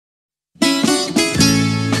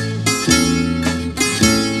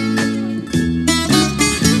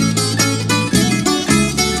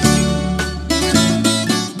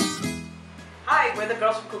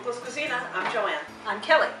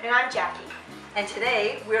And I'm Jackie. And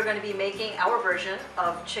today we're going to be making our version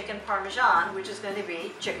of chicken parmesan, which is going to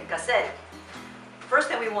be chicken Kasseri. First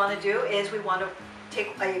thing we want to do is we want to take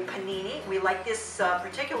a panini. We like this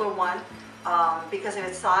particular one because of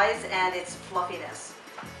its size and its fluffiness.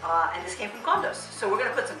 And this came from Condos. So we're going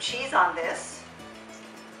to put some cheese on this.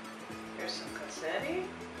 Here's some Kasseri.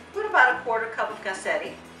 Put about a quarter cup of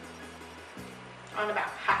Kasseri. On about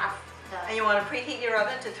half. And you want to preheat your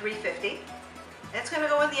oven to 350. And it's going to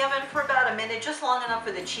go in the oven for about a minute, just long enough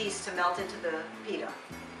for the cheese to melt into the pita.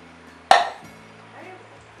 Okay.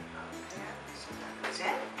 So that goes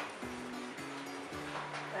in.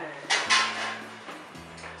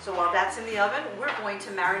 So while that's in the oven, we're going to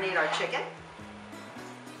marinate our chicken.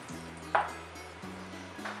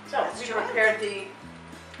 So we prepared the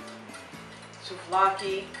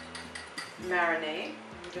souvlaki marinade.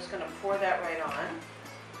 We're just going to pour that right on.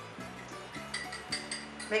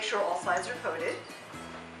 Make sure all sides are coated.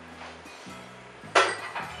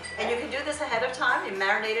 And you can do this ahead of time. You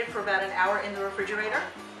marinate it for about an hour in the refrigerator.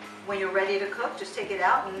 When you're ready to cook, just take it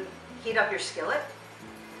out and heat up your skillet.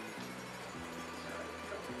 So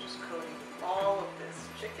we're just coating all of this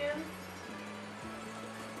chicken.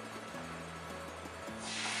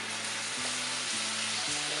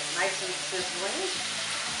 Get it nice and sizzling.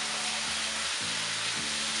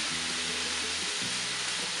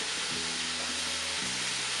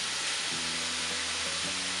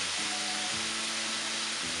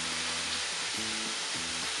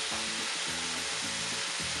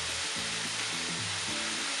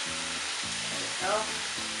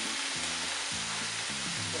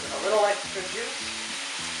 Give it a little extra juice.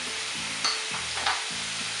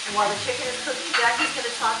 And while the chicken is cooking, Jackie's going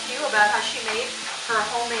to talk to you about how she made her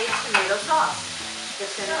homemade tomato sauce.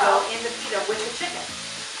 It's going to go in the pita with the chicken.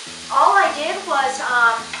 All I did was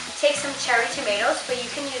take some cherry tomatoes, but you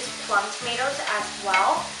can use plum tomatoes as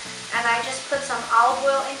well. And I just put some olive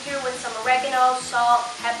oil in here with some oregano, salt,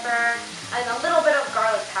 pepper, and a little bit of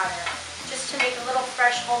garlic powder, just to make a little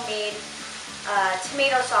fresh homemade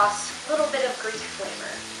tomato sauce, a little bit of Greek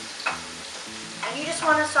flavor. And you just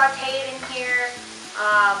want to saute it in here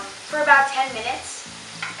for about 10 minutes,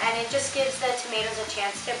 and it just gives the tomatoes a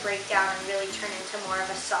chance to break down and really turn into more of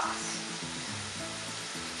a sauce.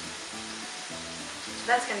 So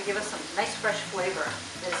that's going to give us some nice fresh flavor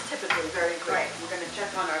that is typically very great. Right, we're going to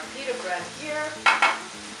check on our pita bread here.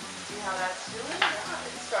 See how that's doing? Yeah,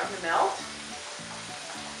 it's starting to melt.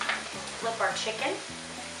 Flip our chicken.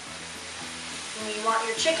 And you want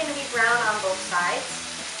your chicken to be brown on both sides.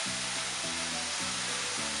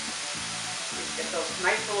 Get those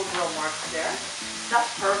nice little grill marks there. That's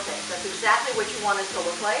perfect. That's exactly what you want it to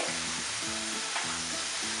look like.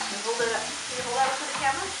 Can you hold it up? Can you hold that up for the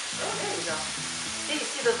camera? Oh, there you go. See, you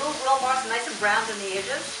see those little grill marks nice and browned in the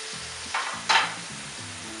edges?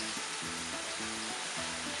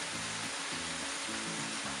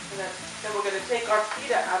 Then we're going to take our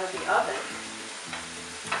pita out of the oven.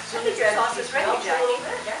 I think your sauce is ready, Jackie.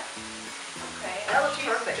 Yeah. Okay. That looks cheese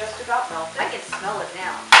perfect. Just about melted. I can smell it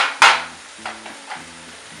now.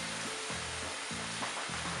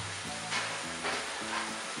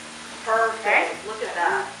 Perfect. Okay. Look at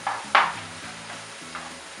that.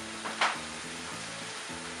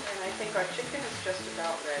 And I think our chicken is just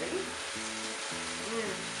about ready.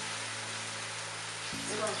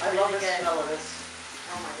 I love the smell of this.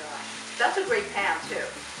 Oh my gosh. That's a great pan too.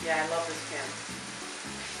 Yeah, I love this pan.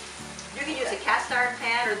 You can use a cast iron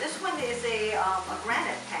pan, or this one is a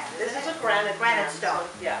granite pan. This is a granite pan, stone. So,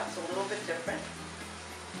 yeah, it's a little bit different.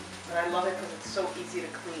 But I love it because it's so easy to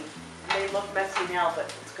clean. It may look messy now,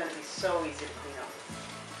 but it's going to be so easy to clean up.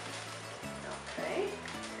 Okay.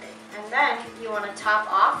 And then you want to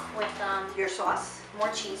top off with Your sauce.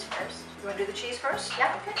 more cheese first. You want to do the cheese first?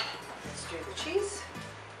 Yep. Okay. Let's do the cheese.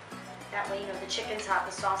 That way, you know, the chicken's hot,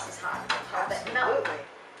 the sauce is hot. It'll help it melt. Absolutely.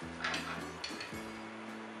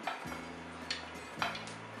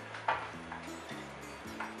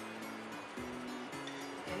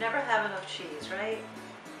 You never have enough cheese, right?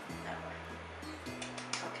 Never.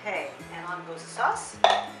 Okay, and on goes the sauce.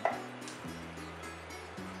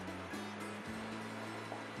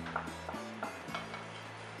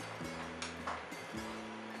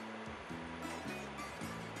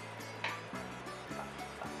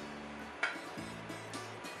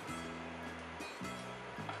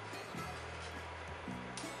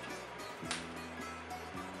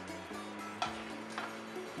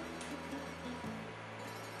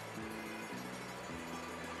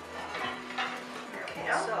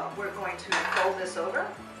 So we're going to fold this over.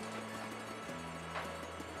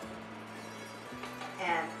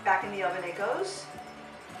 And back in the oven it goes.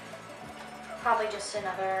 Probably just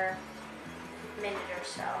another minute or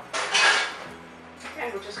so.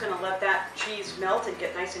 And we're just going to let that cheese melt and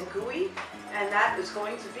get nice and gooey. And that is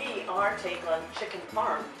going to be our take on chicken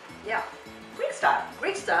parm. Yeah, Greek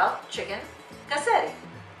style chicken Kasseri.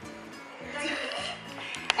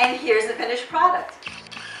 And here's the finished product.